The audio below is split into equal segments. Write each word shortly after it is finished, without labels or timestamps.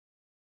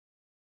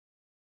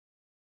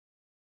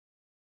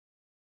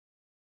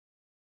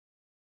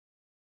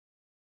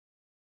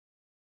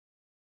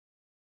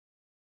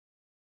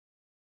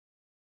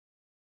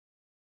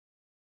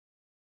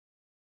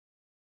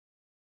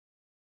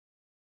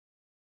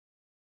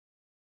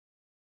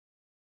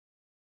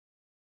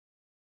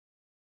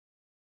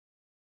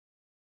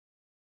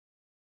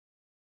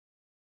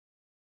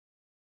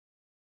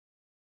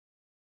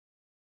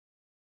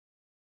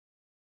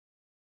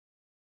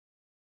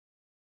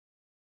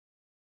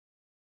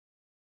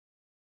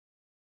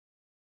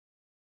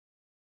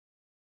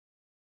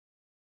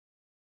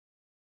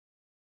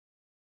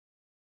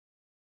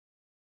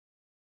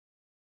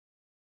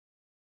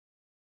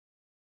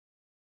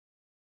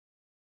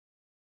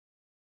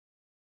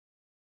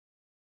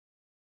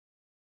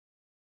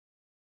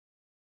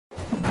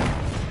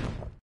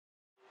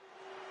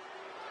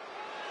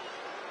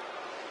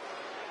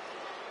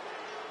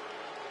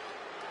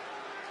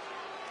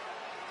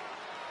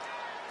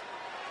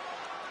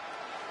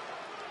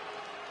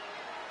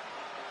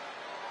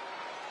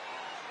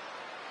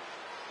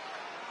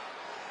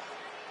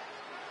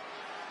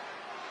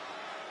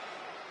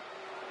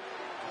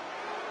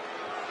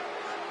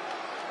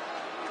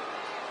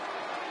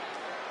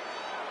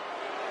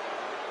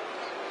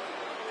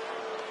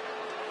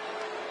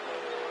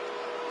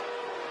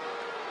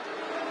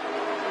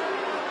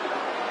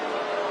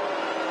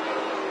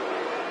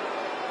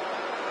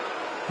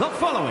The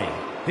following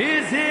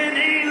is an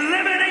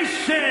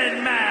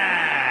elimination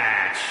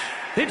match.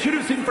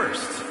 Introducing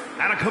first,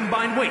 at a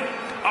combined weight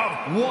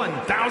of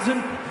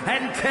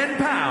 1,010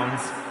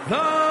 pounds,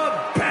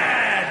 the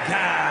Bad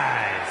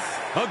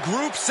Guys. A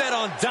group set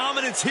on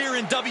dominance here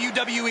in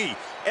WWE.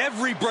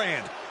 Every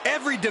brand,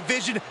 every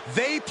division,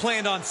 they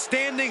planned on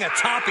standing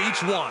atop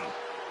each one.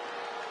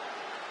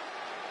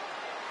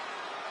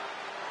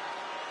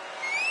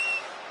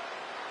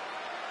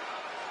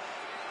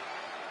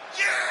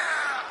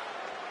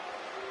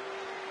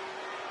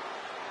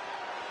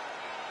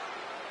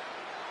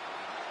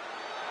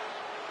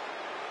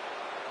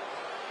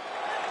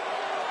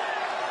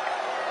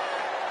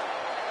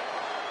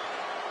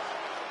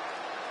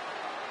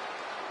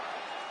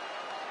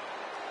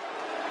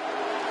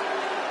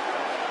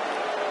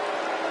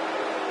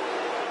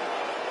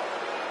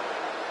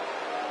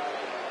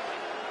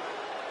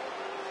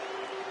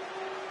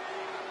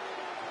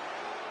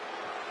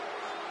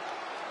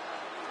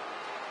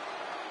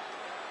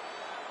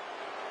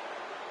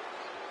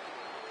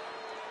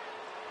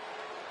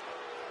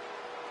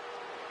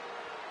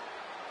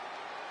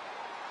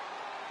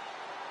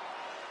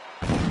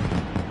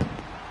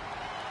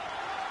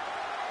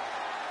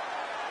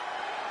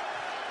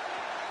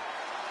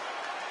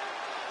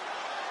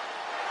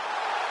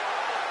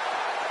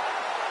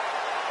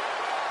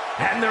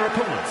 And their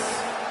opponents,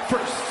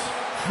 first,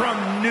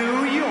 from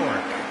New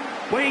York,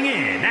 weighing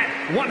in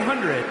at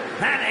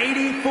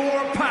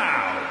 184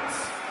 pounds,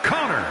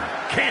 Connor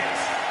Kent.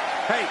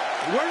 Hey,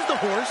 where's the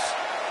horse?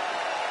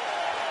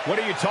 What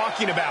are you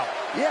talking about?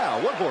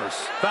 Yeah, what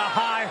horse? The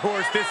high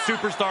horse this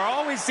superstar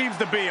always seems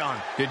to be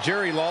on. Did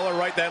Jerry Lawler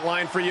write that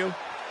line for you?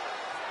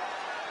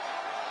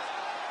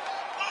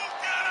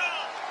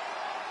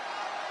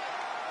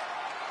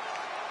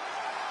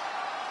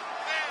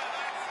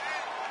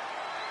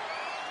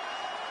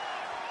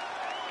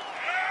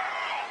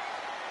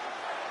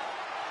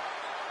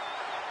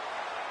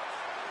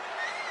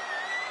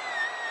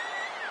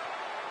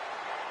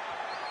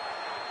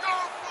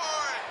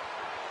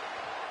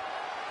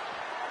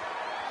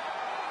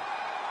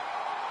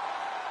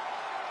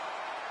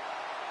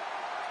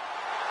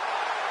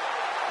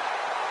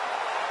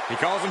 He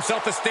calls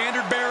himself the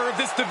standard bearer of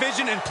this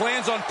division and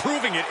plans on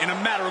proving it in a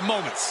matter of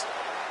moments.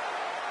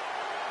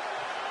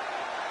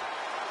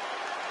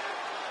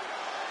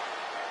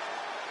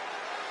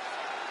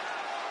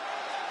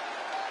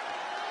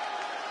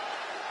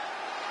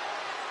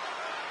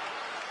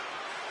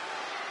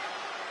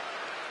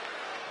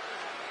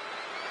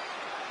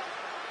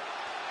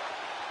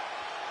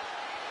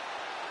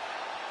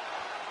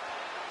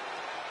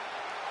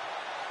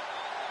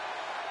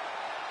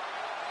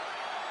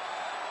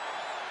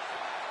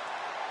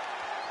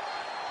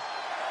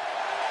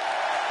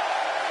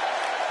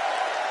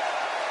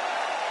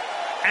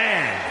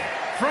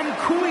 And from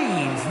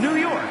Queens, New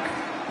York,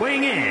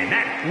 weighing in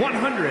at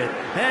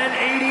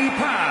 180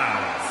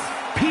 pounds,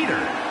 Peter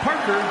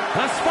Parker,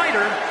 the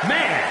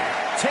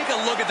Spider-Man. Take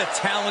a look at the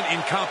talent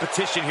in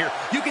competition here.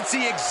 You can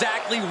see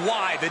exactly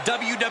why the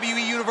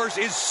WWE Universe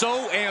is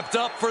so amped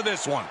up for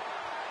this one.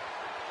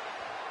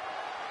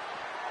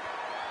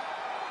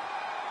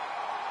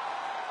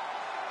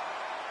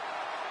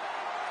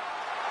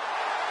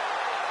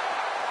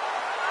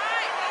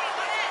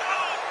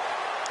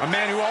 A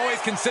man who always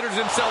considers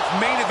himself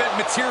main event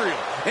material,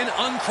 an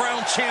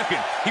uncrowned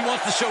champion. He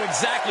wants to show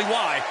exactly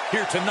why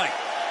here tonight.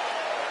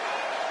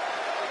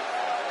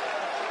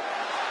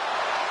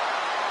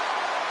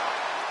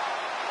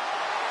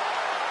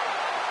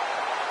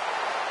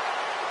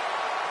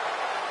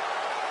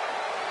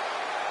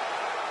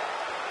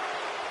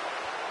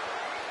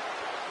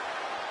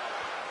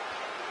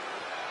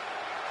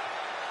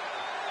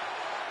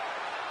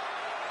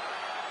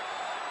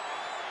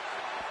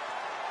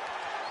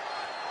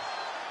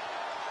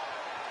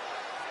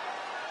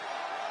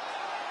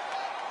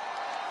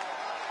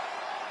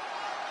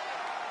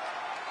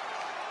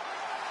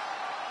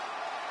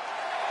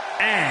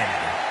 And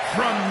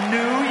from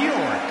New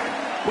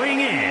York,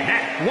 weighing in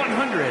at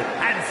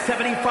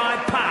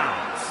 175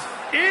 pounds,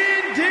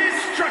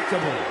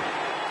 indestructible.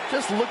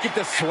 Just look at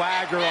the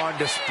swagger on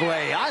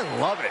display. I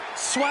love it.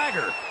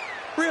 Swagger?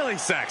 Really,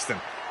 Saxton?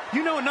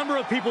 You know a number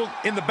of people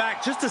in the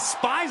back just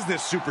despise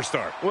this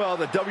superstar. Well,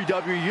 the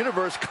WWE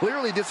Universe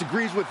clearly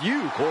disagrees with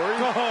you, Corey.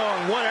 Oh,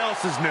 and what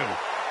else is new?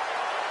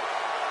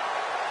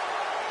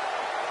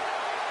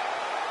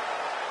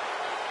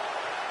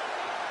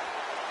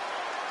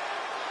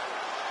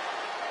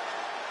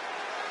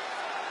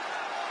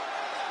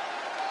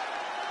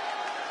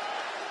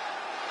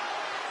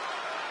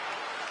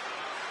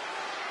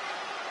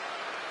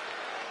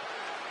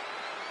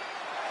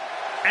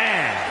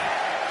 And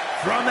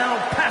from El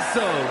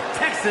Paso,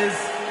 Texas,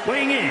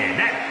 weighing in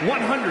at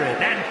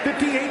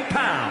 158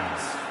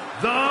 pounds,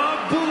 the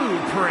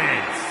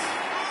Blueprints.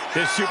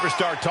 This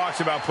superstar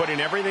talks about putting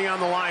everything on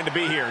the line to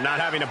be here, not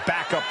having a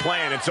backup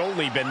plan. It's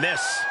only been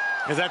this.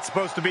 Is that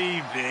supposed to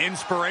be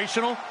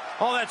inspirational?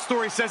 All that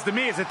story says to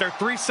me is that they're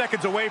 3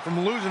 seconds away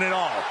from losing it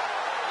all.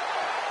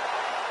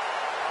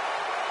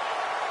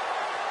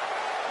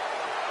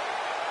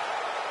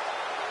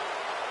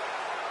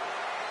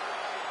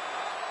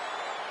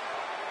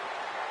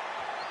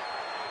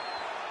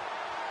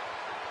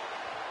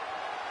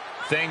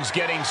 Things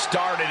getting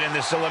started in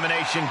this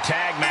elimination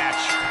tag match.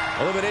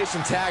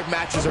 Elimination tag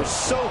matches are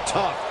so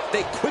tough,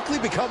 they quickly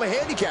become a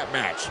handicap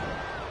match.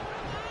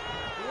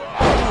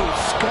 Ooh,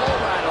 skull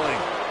rattling.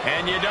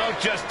 And you don't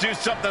just do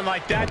something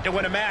like that to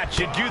win a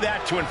match. You do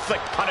that to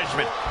inflict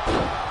punishment.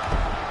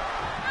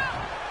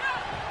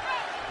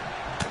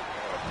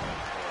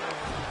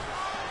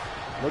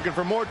 Looking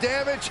for more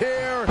damage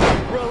here.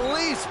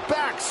 Release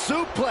back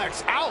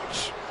suplex.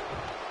 Ouch.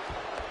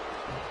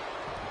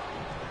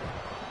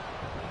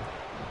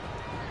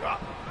 Drop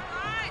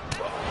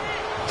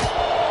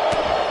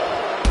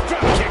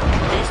kick.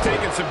 He's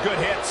taking some good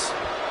hits.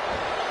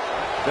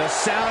 The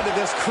sound of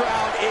this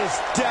crowd is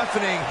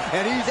deafening,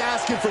 and he's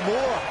asking for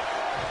more.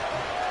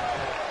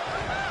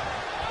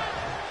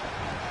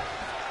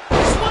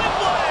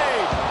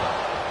 Switchblade!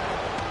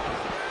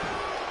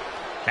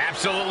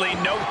 Absolutely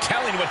no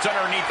telling what's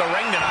underneath the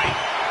ring tonight.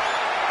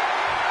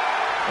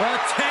 A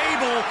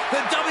table.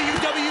 The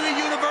WWE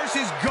Universe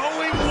is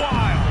going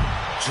wild.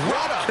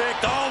 Drop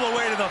kicked all the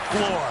way to the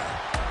floor.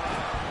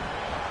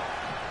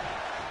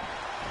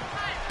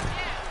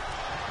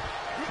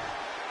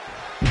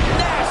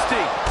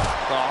 Nasty.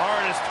 The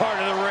hardest part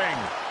of the ring.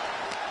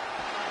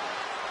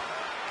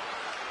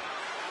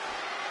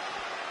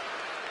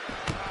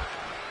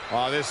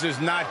 Oh, this is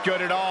not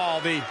good at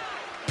all. The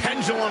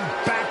pendulum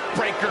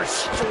backbreaker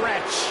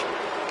stretch.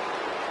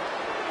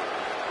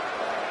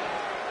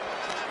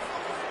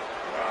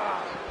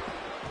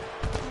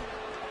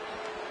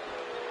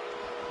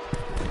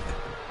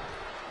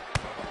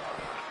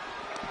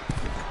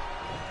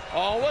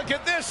 Oh, look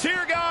at this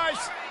here,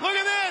 guys. Look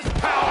at this.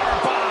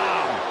 Power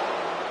bomb.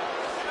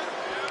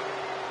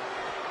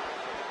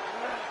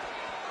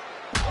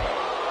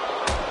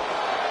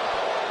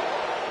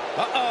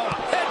 Uh-oh.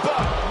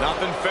 Headbutt.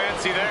 Nothing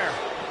fancy there.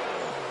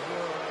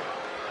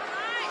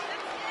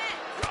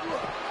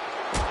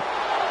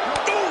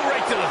 Ooh,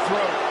 right to the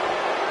throat.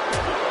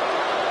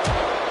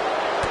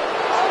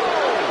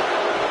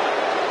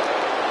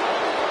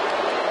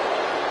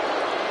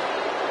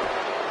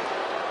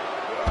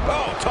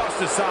 Oh,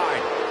 tossed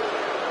aside.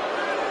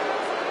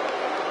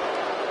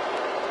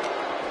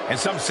 And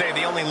some say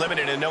the only limit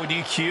in a no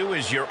DQ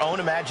is your own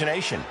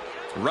imagination.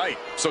 Right.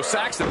 So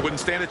Saxton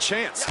wouldn't stand a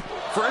chance.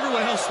 For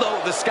everyone else,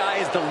 though, the sky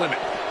is the limit.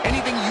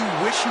 Anything you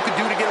wish you could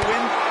do to get a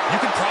win, you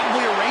could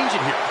probably arrange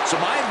it here. So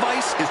my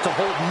advice is to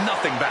hold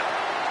nothing back.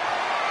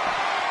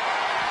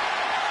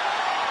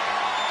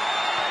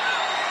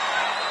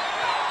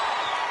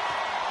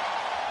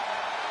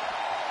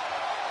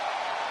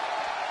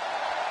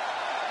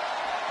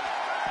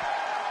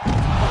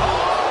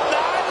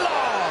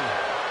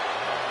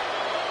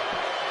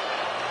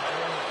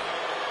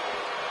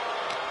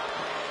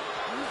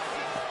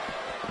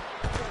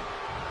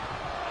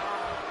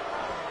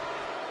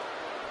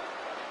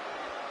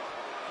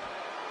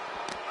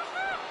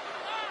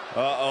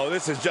 Uh-oh,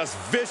 this is just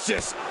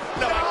vicious.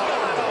 No,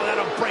 oh,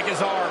 that'll break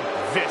his arm.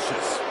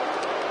 Vicious.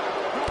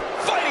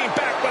 Fighting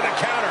back with a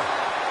counter.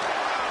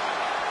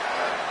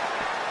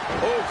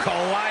 Oh,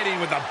 colliding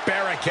with a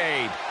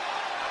barricade.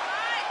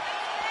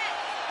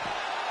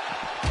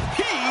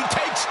 He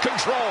takes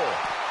control.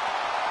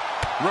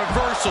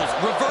 Reversals,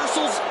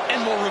 reversals,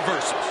 and more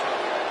reversals.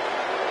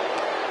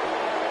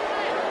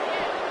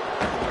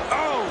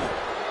 Oh!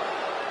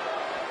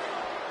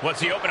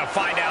 What's he hoping to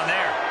find down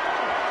there?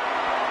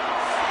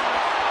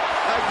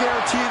 I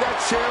guarantee that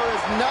chair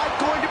is not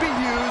going to be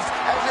used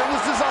as it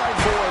was designed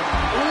for.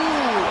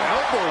 Ooh,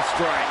 elbow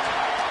strike.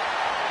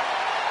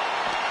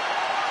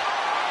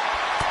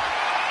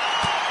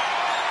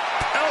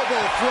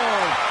 Elbow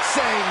thrown,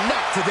 saying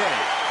not today.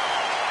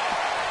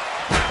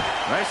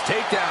 Nice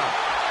takedown.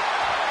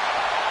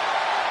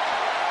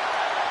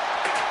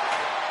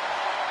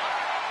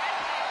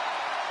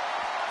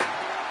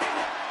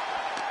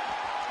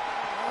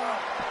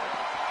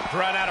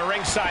 Run out of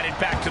ringside and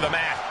back to the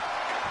mat.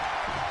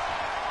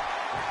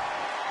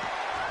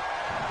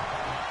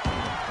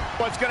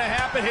 What's going to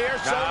happen here?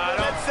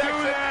 Let's do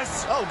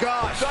this. Oh,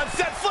 gosh.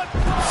 Sunset flip.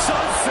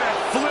 Sunset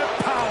flip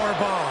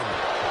powerbomb.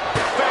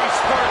 Face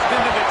first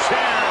into the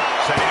chair.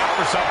 Setting up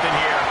for something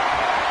here.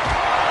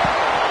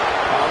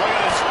 Oh, look at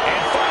this.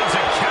 And finds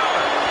a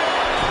counter.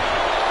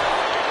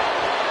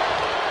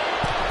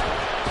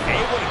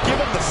 Able to give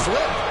him the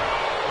slip.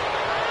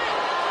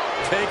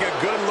 Take a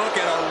good look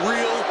at a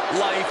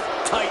real-life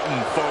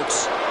Titan,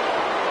 folks.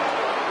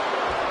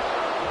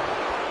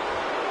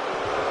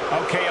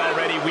 Okay,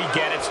 already, we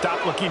get it.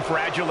 Stop looking for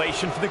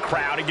adulation for the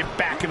crowd and get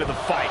back into the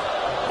fight.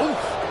 Oof.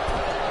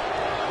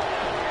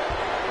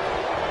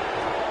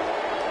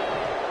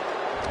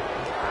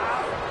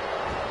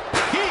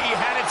 He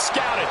had it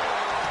scouted.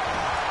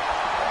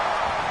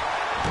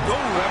 Oh,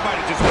 that might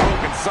have just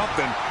broken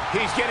something.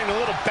 He's getting a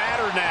little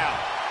battered now.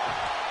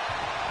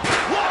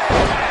 What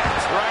impact!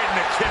 Right in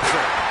the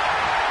kisser.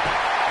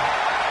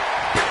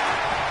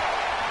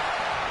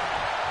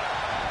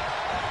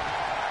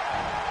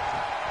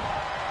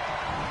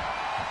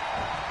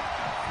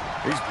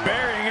 He's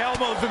burying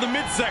elbows to the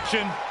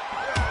midsection.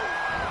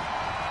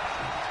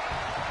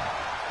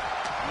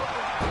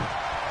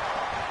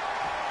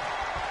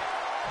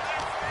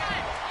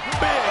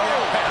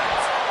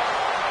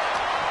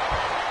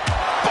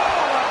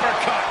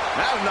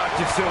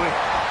 you, Suey.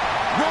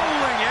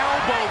 Rolling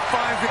elbow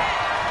finds it.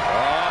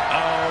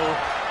 Uh-oh.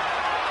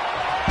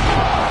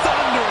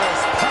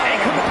 Thunderous power. A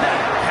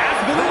competitor has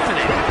been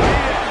eliminated.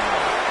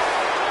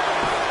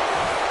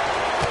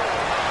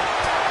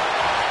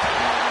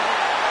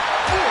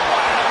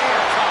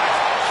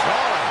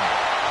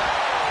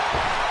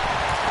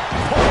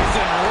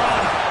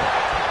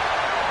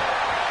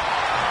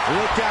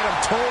 Look at him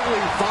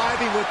totally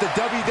vibing with the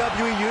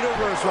WWE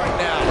Universe right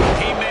now.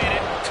 He made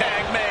it.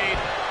 Tag made.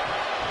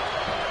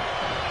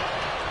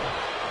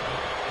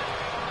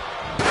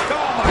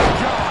 Oh, my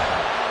God.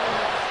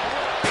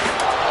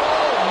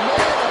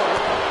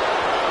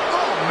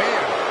 Oh,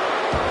 man.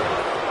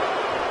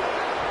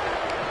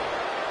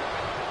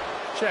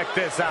 Check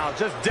this out.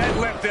 Just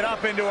deadlifted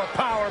up into a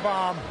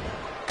powerbomb.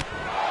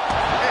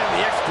 And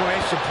the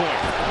exclamation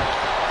point.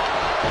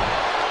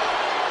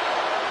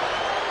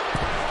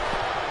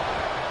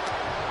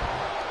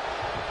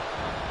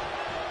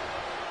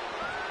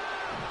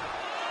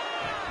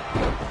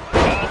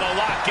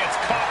 Gets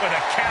caught with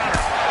a counter.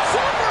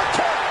 Super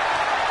kick.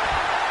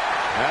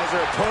 As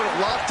their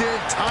opponent locked in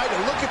tight,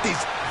 and look at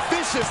these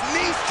vicious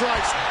knee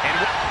strikes. And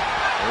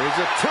there's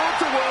a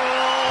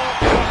tilt-a-whirl.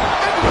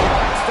 Into the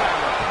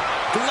backstabber.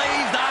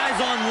 Glazed eyes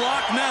on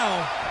lock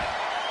now.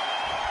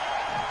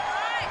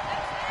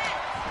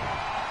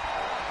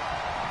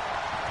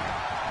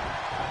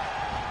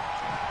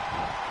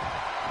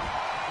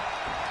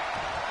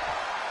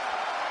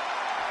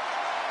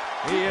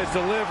 he is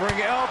delivering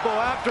elbow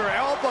after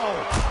elbow.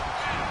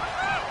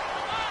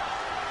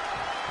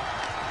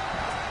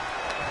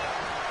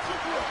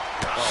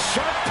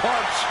 Sharp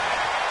punch.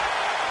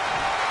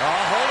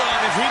 Oh, hold on.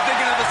 Is he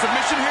thinking of the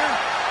submission here?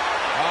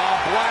 Oh,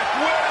 Black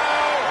Widow.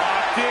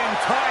 Locked in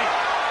tight.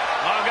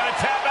 Oh, got to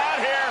tap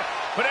out here,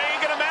 but it ain't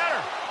going to matter.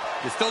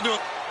 You still do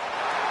it.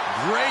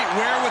 Great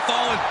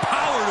wherewithal and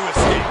power to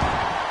escape.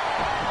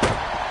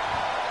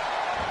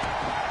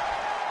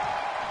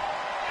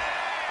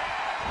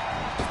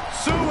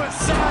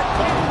 Suicide.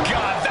 Oh,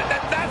 God,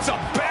 that's a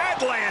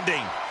bad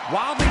landing.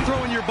 Wildly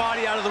throwing your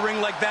body out of the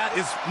ring like that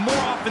is more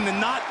often than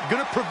not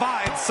going to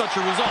provide such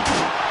a result.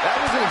 That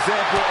was an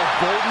example of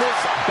boldness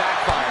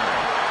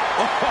backfiring.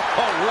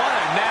 Oh, what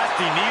a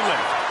nasty knee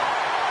lift.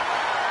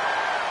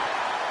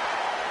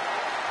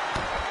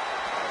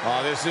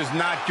 Oh, this is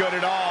not good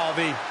at all.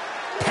 The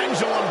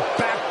pendulum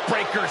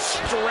backbreaker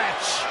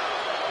stretch.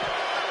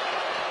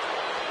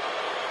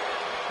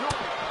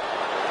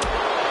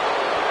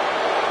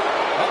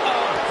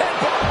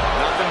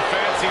 Nothing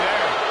fancy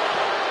there.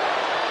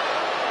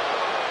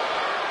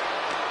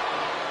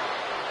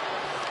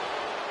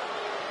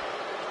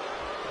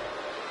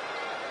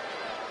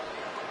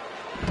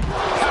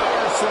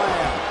 Power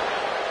slam.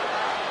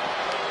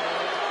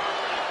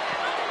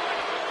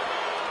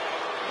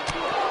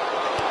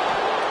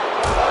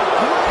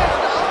 Grand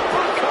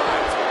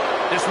uppercut.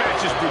 This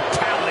match's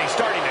brutality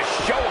starting to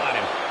show on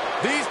him.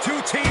 These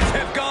two teams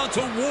have gone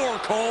to war,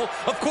 Cole.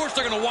 Of course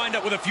they're going to wind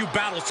up with a few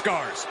battle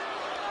scars.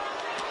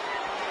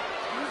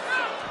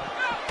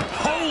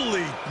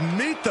 Holy,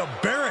 meet the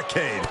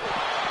barricade.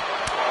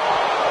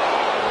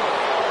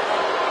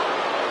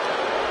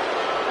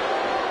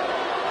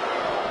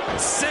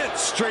 Sit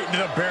straight into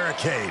the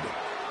barricade.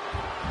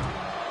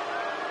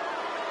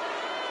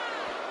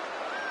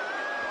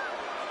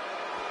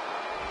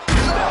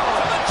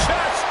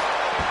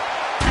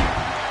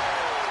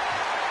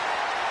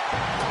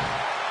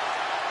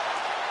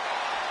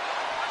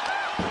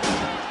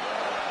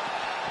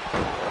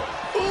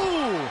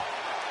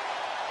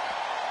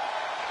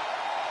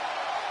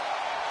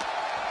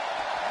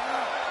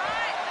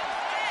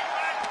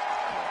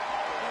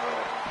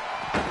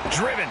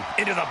 Driven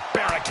into the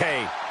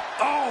barricade.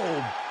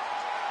 Oh!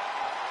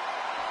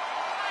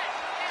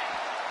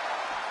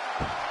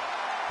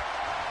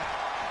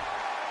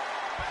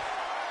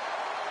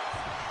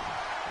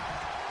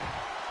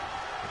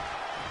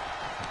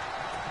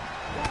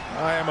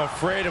 I am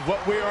afraid of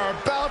what we are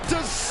about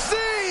to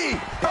see.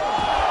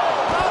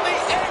 Oh! On the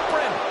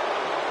apron.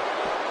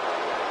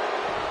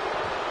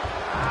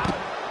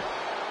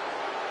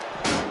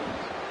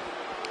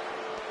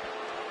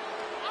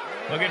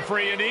 Looking for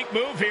a unique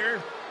move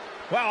here.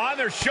 Wow, on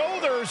their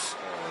shoulders.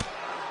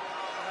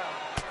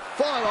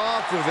 Fought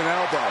off with an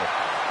elbow.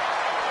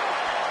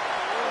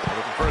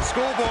 Looking for a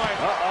schoolboy.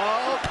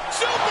 Uh-oh.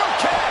 Super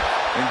kick.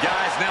 And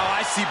guys, now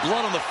I see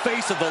blood on the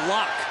face of the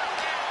lock.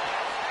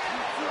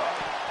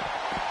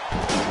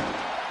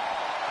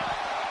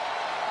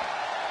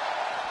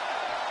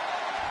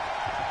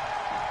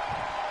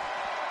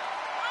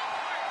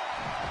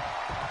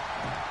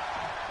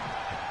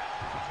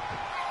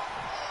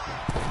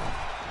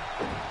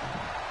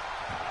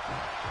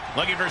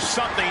 Looking for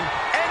something,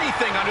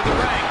 anything under the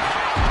ring.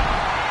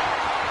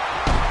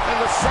 And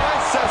the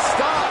sign says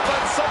stop,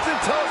 but something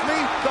tells me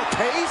the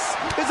pace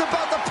is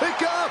about to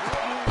pick up.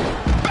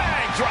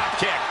 Bang, drop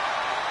kick.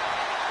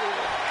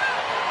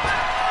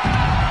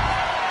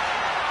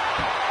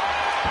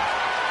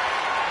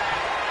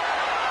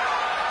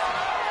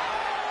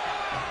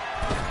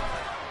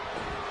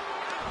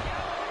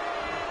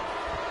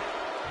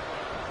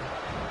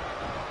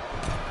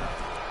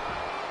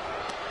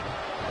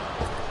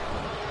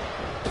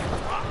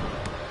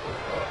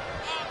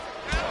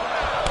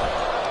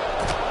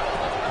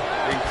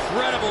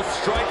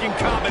 striking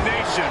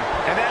combination,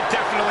 and that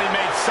definitely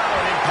made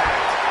solid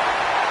impact.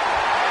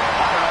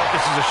 I don't know if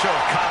this is a show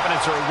of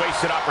confidence or a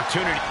wasted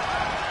opportunity.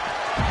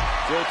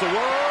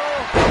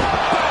 Tilt-a-whirl.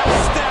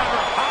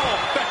 Backstabber, how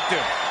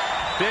effective.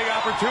 Big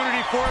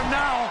opportunity for him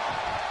now.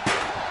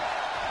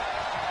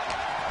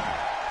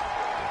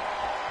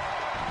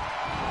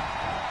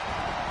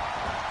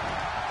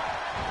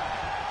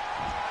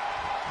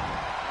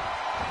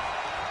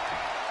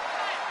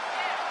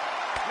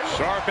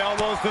 Sharp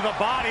elbows to the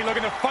body,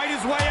 looking to fight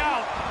his way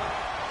out.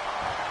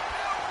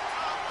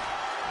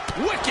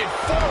 Wicked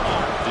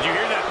forearm. Did you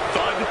hear that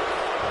thud?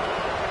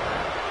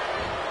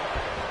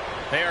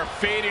 They are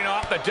feeding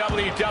off the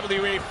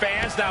WWE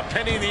fans, now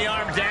pinning the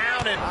arm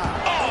down, and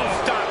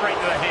oh, stop right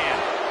to the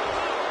hand.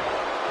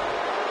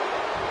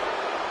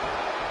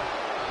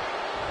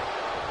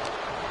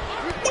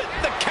 With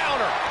the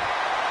counter.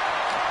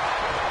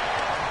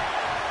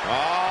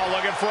 Oh,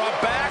 looking for a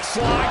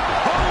backslide.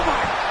 Oh,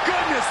 my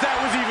goodness, that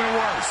was even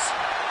worse.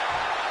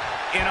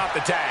 In off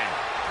the tag.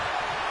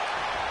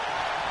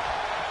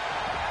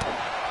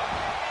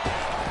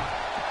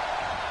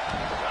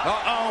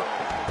 Uh-oh.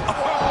 Oh,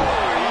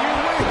 are you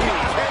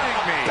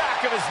kidding me? Back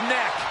of his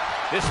neck.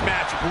 This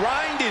match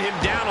grinded him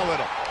down a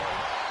little.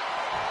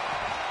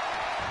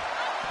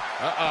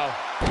 Uh-oh.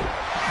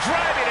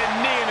 Driving a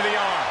knee into the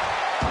arm.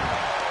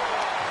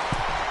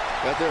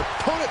 Got their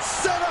opponent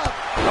set up.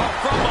 Oh,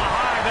 from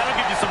behind. That'll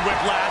give you some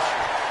whiplash.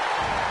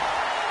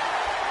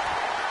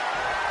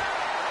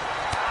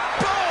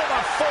 Boom,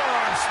 a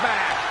forearm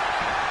smack.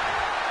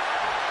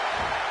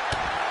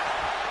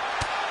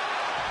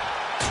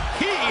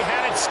 He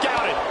had it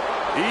scouted.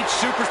 Each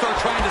superstar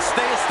trying to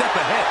stay a step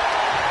ahead.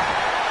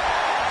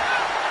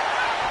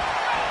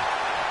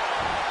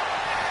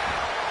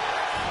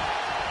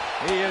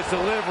 He is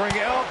delivering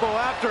elbow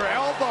after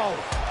elbow.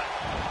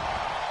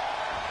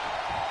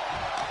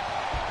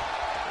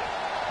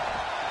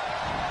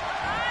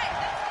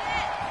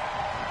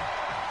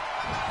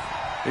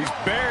 He's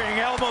burying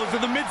elbows in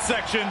the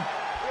midsection.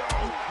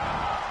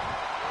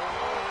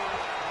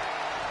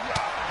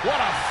 What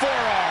a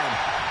forearm.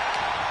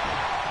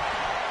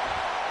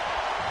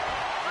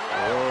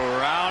 Oh,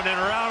 round and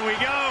round we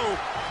go.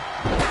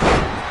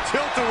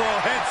 Tilt-a-whirl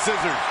head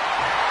scissors.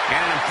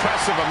 And an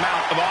impressive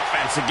amount of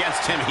offense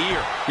against him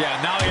here. Yeah,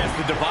 now he has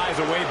to devise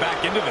a way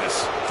back into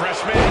this.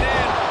 Fresh man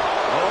in.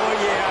 Oh,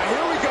 yeah,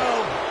 here we go.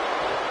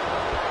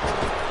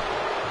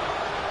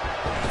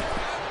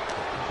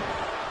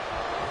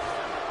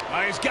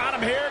 He's got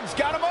him here. He's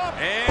got him up.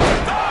 And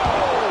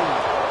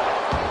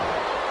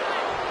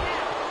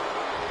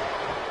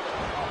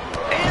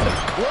And a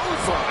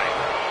clothesline.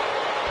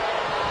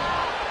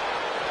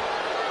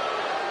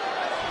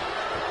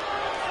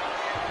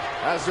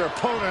 Has their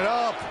opponent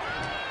up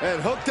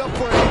and hooked up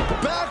for a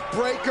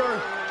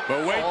backbreaker.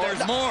 but wait, Oh, there's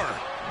no. more.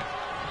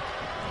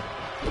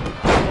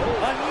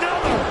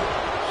 Another.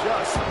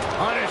 Just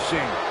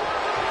punishing.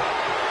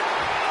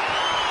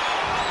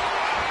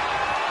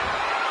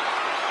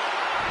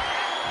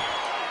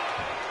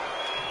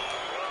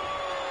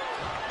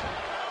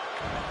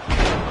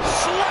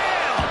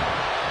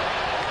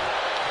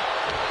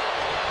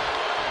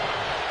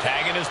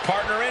 Tagging his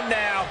partner in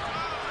now.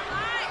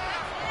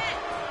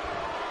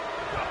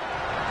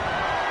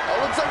 Oh,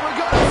 looks like we're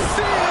going to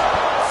see it.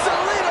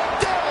 Selena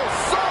Del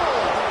Sol.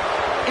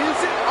 Is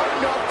it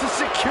enough to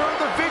secure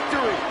the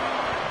victory?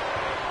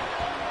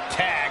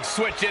 Tag,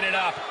 switching it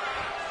up.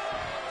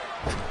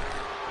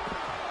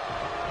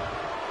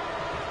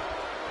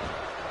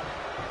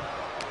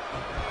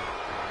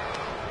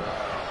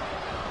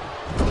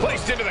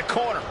 Placed into the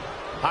corner.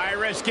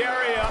 High-risk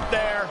area up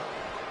there.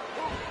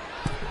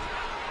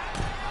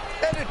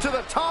 Headed to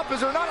the top.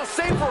 Is there not a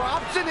safer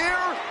option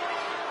here?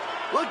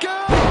 Look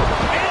out! Ew!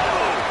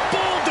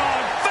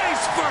 Bulldog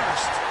face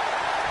first.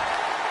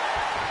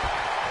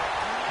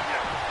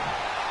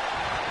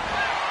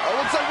 Oh,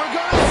 looks like we're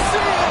going to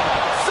see it.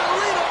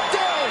 Selena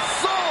Del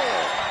Sol.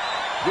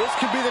 This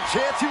could be the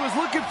chance he was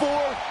looking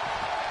for.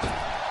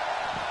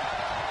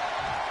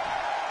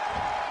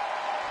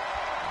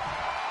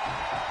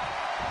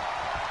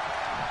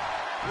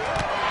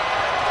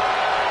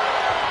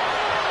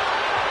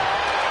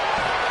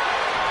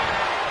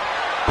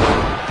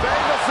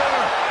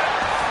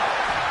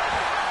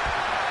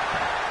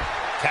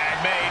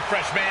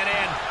 Fresh man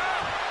in.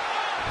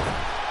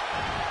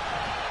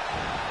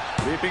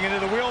 Leaping into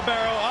the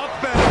wheelbarrow,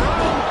 up and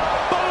around.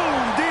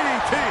 Boom,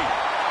 DDT.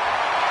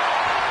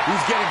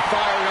 He's getting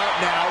fired up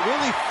now,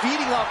 really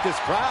feeding off this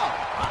crowd.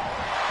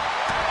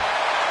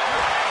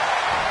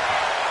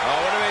 Oh,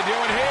 what are they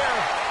doing here?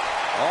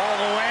 All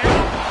the way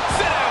up.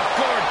 Sit out,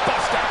 gourd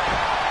buster.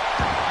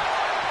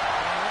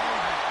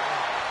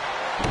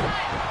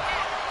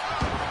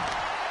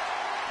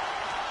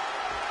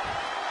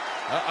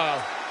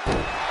 Uh-oh.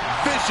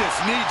 Vicious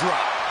knee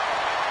drop.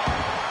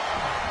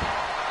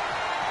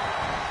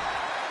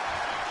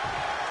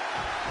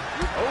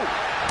 Oh.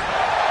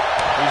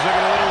 He's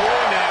looking a little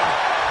worried now.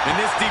 And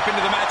this deep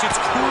into the match, it's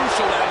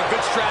crucial to have a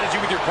good strategy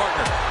with your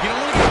partner. You don't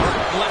want to get hurt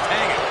and left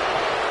hanging.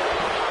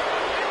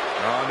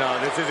 Oh, no,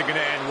 this this isn't going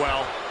to end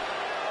well.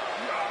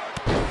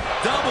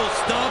 Double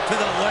stomp to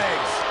the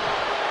legs.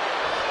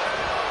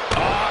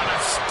 Oh, and a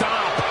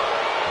stomp.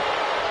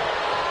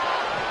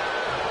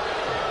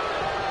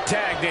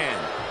 Tagged in.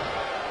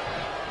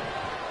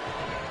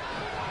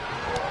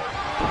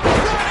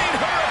 Running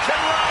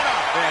Hurricanrana.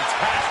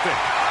 Fantastic.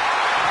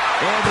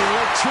 And the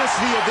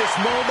electricity of this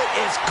moment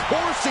is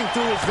coursing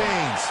through his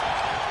veins.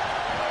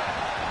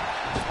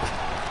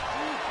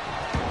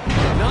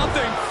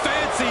 Nothing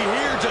fancy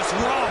here, just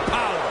raw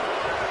power.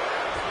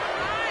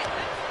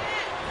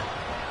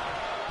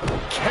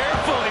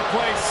 Carefully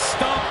placed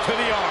stomp to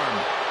the arm.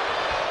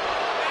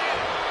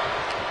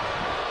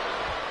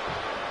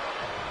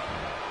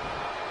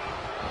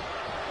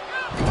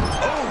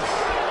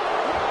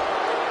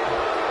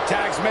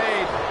 Tag's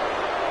made.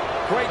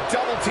 Great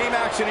double team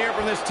action here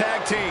from this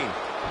tag team.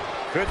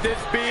 Could this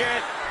be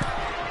it?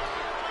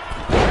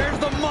 There's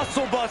the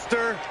muscle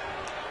buster.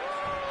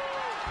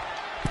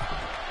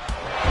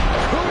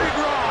 Coup de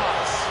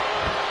grace.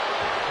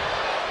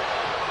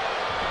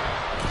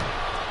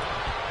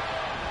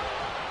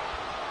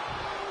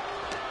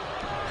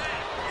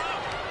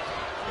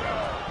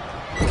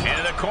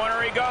 Into the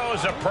corner he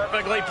goes. A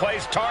perfectly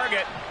placed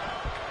target.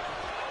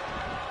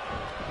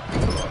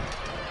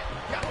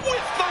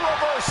 With the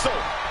reversal.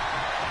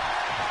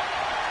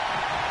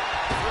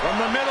 From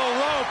the middle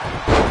rope,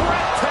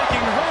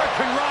 breathtaking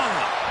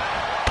Hurricanrana.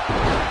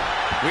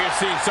 We have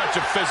seen such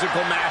a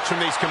physical match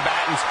from these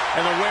combatants,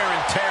 and the wear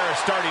and tear is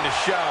starting to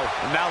show.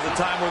 And now's the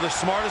time where the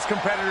smartest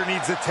competitor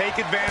needs to take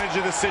advantage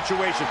of the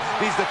situation.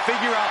 Needs to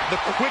figure out the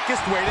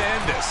quickest way to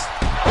end this.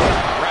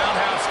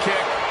 Roundhouse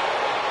kick.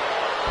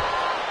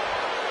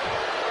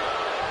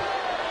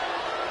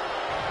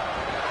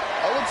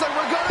 Oh, looks like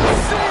we're gonna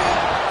see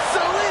it.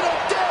 Salida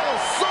del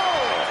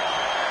Sol.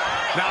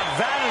 Now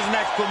that is an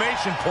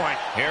exclamation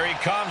point. Here he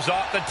comes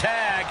off the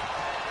tag.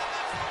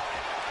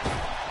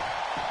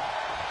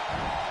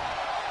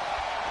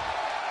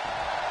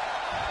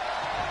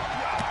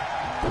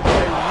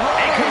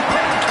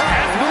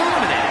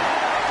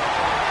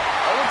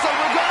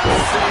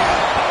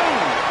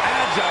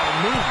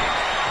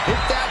 Hit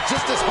that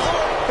just as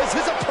hard as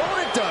his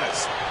opponent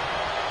does.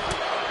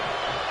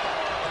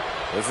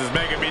 This is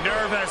making me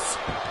nervous.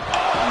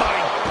 Oh, my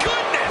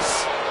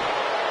goodness!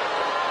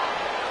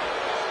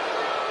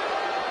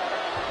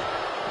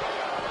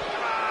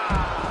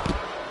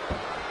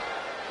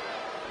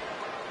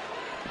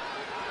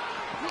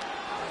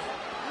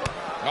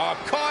 Oh,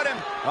 caught him.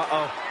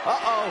 Uh-oh.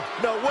 Uh-oh.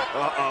 No, what?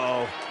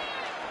 Uh-oh.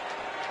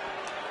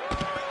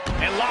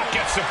 And Locke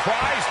gets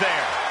surprised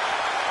there.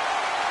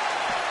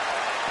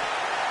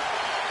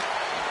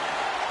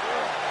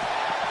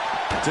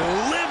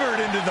 Delivered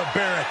into the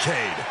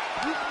barricade.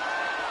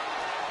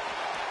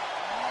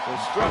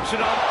 Destruction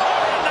on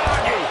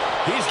Aranagi.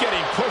 He's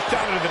getting pushed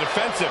down into the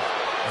defensive.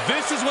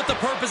 This is what the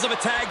purpose of a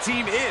tag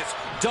team is.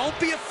 Don't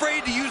be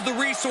afraid to use the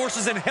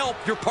resources and help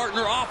your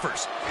partner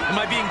offers. Am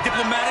I being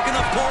diplomatic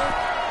enough, Cole?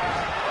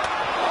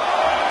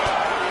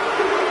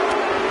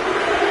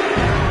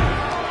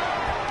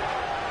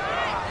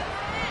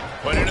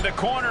 Put into the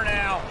corner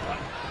now.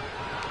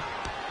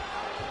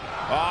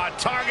 Oh,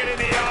 target in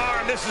the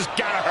arm. This has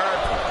got to hurt.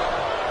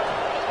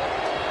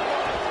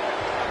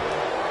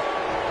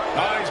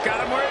 Oh, he's got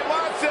him where he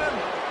wants him.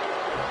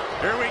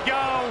 Here we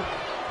go.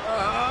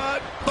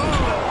 Boom.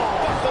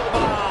 Buckle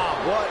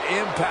bomb. What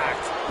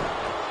impact.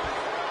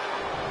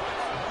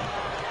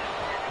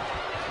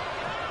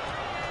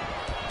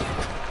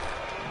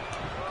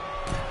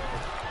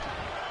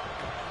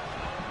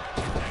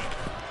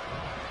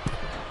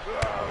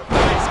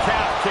 Nice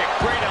calf kick.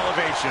 Great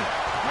elevation.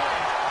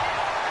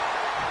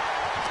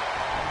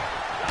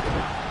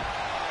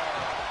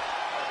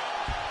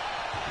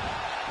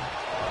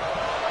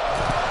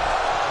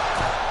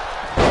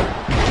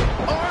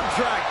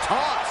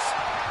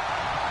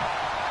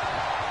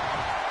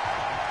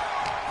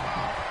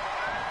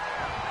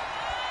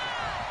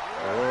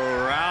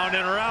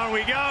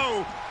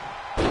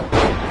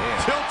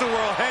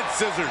 Tilt-a-whirl head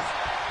scissors.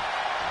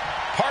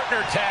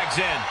 Partner tags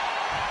in.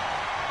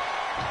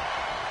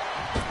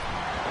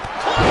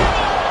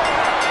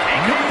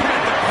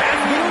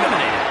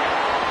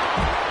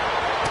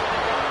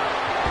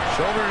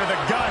 Shoulder to the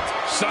gut.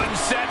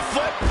 Sunset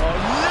flip. Oh,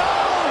 no!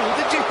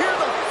 Did you hear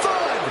the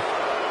thud?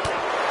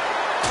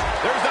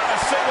 There's not a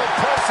single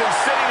person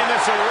sitting in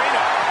this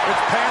arena.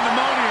 It's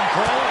pandemonium,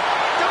 Cole.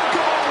 Don't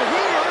come over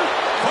here!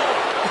 Cole,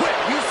 quit.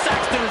 Use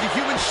Saxton as a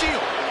human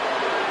shield.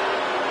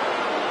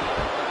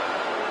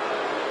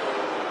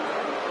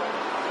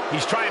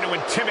 He's trying to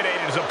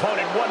intimidate his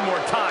opponent one more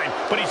time,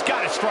 but he's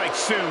got to strike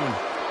soon.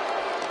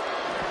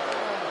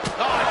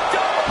 Oh,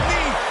 double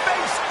knee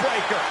face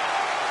breaker.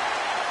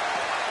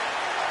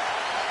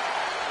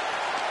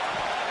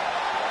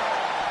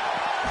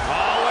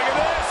 Oh, look at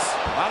this.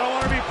 I don't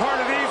want to be part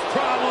of these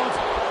problems.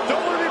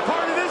 Don't want to be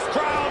part of this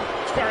crowd.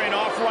 Squaring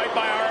off right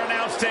by our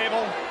announce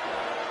table.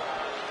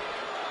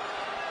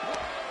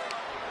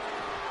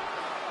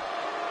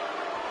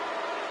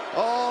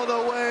 All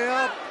the way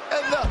up,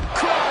 and the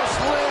crash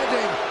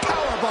landing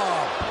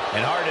powerbomb.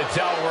 And hard to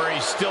tell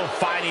he's still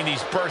fighting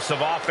these bursts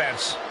of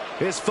offense.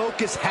 His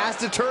focus has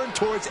to turn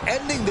towards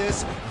ending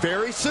this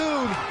very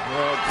soon.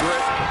 Oh,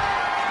 Britt,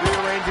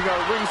 rearranging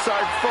our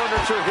ringside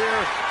furniture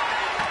here.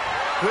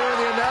 Clearing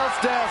the announce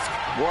desk.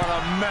 What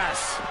a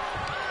mess.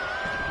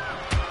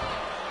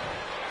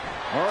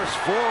 Horse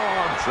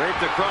forearm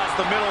Draped across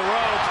the middle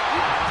rope.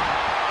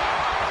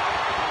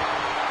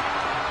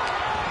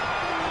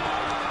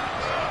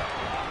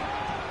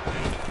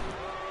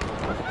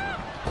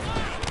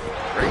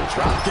 Great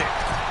drop kick.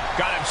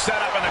 Got him set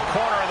up in the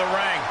corner of the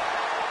ring.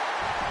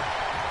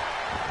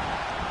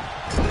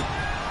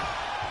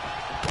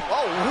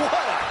 Oh,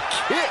 what a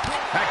kick.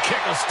 That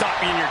kick will stop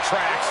you in your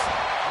tracks.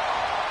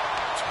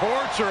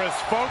 Torturous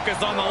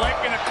focus on the leg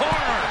in the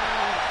corner.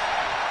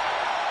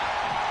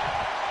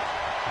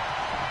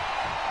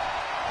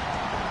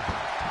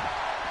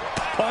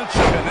 Punch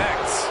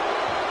connects.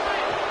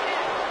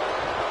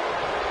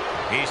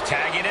 He's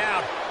tagging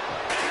out.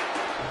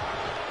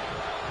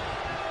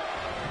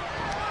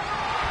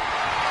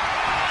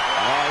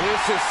 Oh,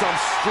 this is some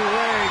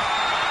strength.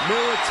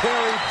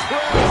 Military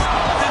press.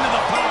 Into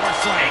the power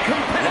slam.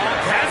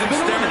 Lock has him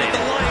staring at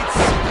the lights.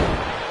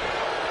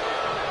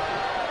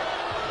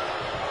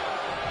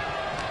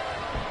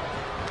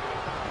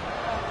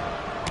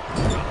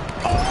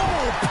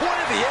 Oh, point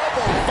of the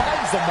elbow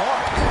finds the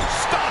mark.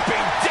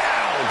 Stomping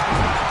down.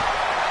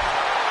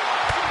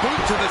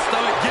 Boot to the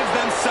stomach gives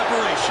them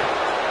separation.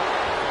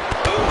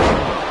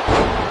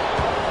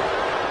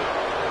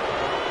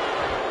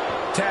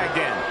 Tagged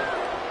in.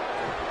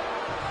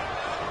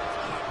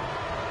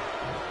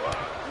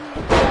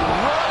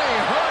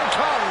 Running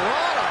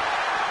Hurricanrana.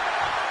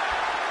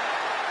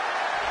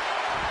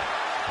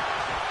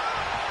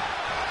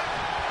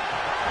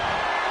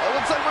 It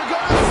looks like we're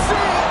going to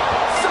see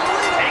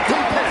Selena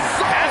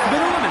Has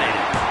been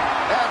eliminated.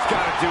 That's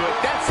got to do it.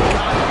 That's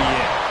got to be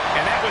it.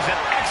 And that was an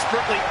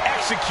expertly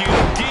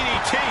executed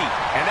DDT.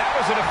 And that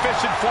was an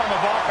efficient form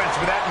of offense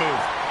with that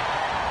move.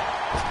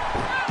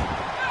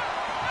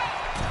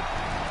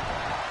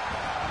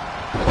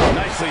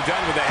 Nicely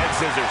done with the head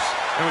scissors.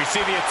 And we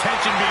see the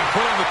attention being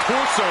put on the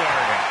torso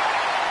area.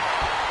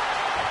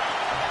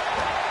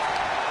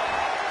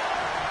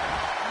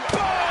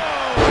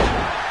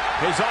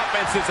 His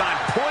offense is on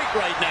point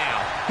right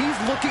now. He's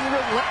looking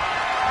relentless.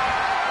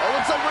 It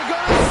looks like we're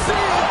going to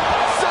see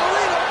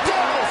Selena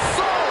Del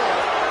Sol.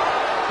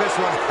 This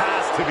one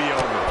has to be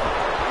over.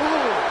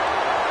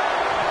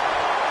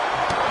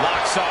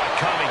 Lock saw it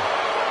coming.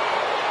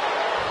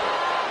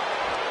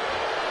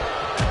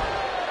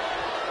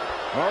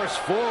 Horse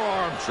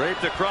forearm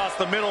draped across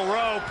the middle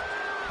rope.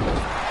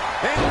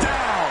 And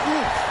down.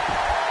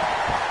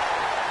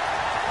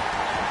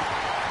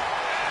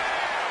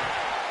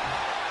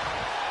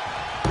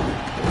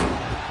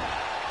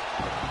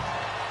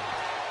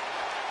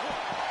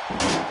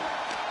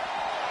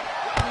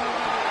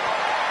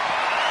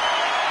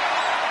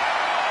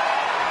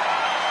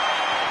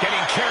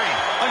 Getting carried.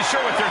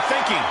 Unsure what they're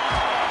thinking.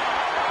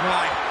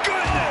 My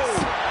goodness.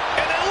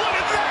 And then look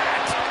at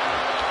that.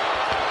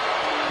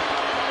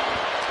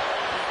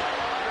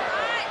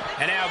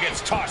 And now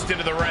gets tossed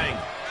into the ring.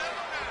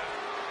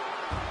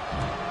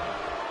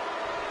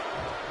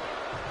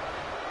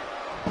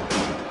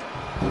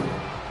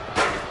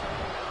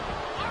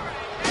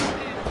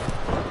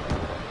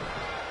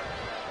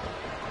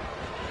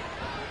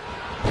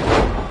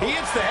 He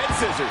hits the head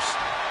scissors.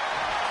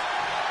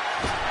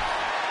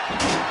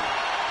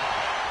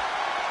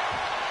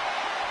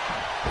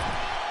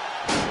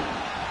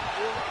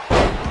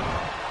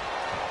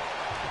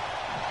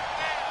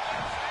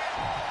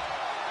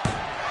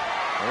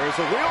 There's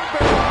a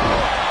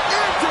wheelbarrow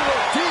into the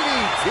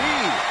DDT.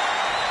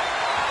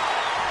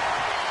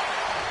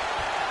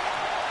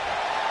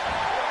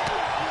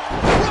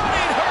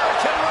 Running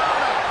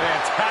Hurricanrana.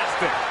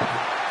 Fantastic.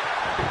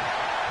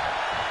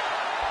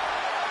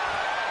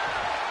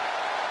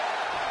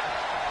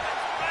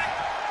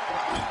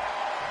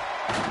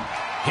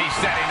 He's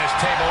setting this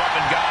table up,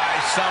 and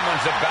guys,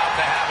 someone's about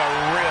to have a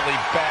really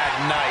bad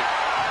night.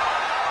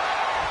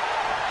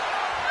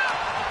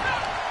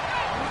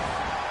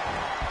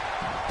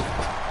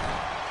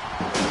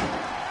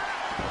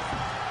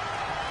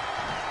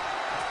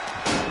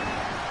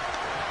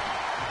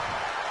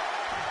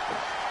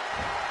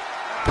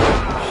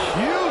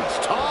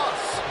 Huge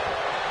toss.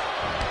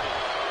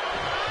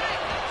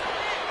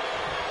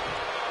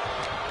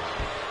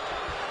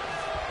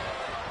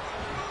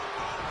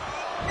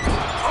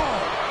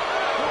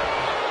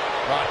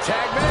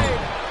 Tag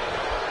made.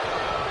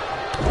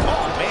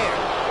 Oh, man.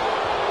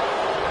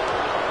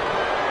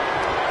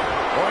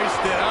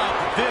 Hoisted up.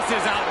 This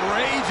is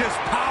outrageous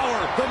power.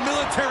 The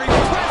military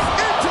press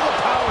Into the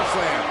power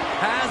slam.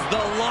 has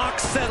the lock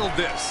settled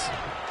this.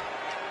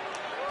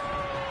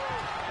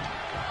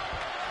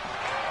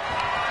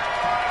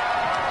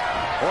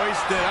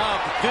 Hoisted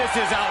up. This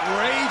is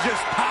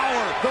outrageous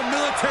power. The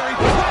military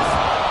press.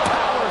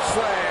 Power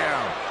slam.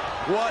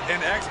 What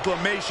an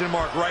exclamation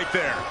mark right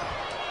there.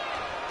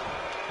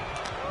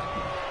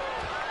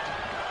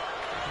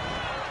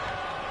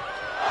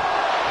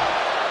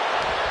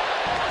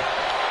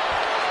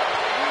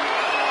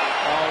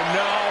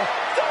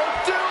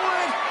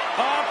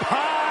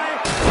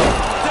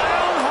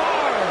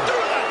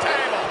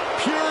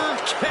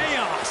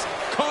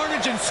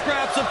 pushing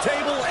scraps of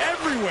table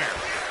everywhere.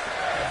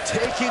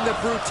 Taking the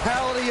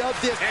brutality of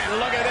this. And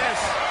look at this.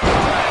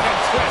 Dragon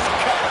twist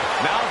cover.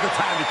 Now's the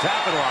time to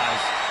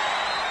capitalize.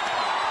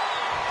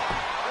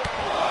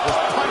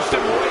 Just punched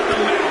him right in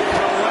the middle.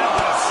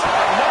 Relentless.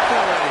 Enough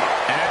already.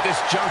 And at this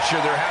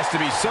juncture, there has to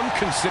be some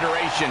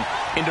consideration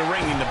into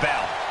ringing the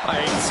bell.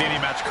 I hate to see any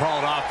match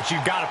called off, but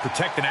you've got to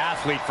protect an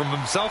athlete from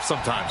himself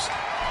sometimes.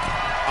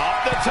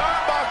 Up the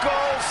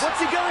turnbuckles. What's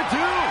he gonna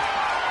do?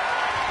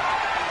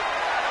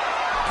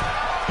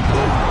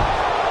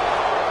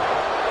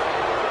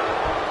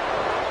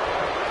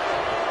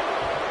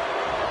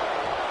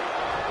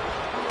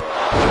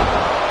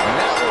 And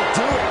that will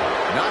do it.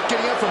 Not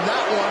getting up from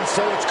that one,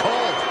 so it's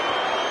called.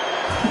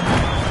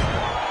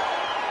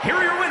 Here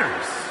are your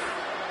winners,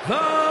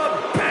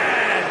 the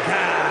Bad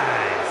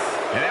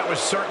Guys. And that was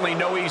certainly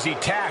no easy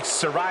task,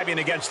 surviving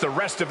against the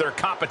rest of their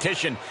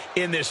competition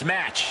in this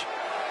match.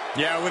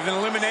 Yeah, with an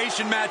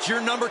elimination match,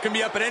 your number can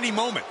be up at any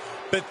moment.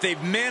 But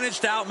they've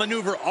managed to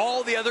outmaneuver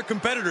all the other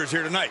competitors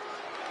here tonight.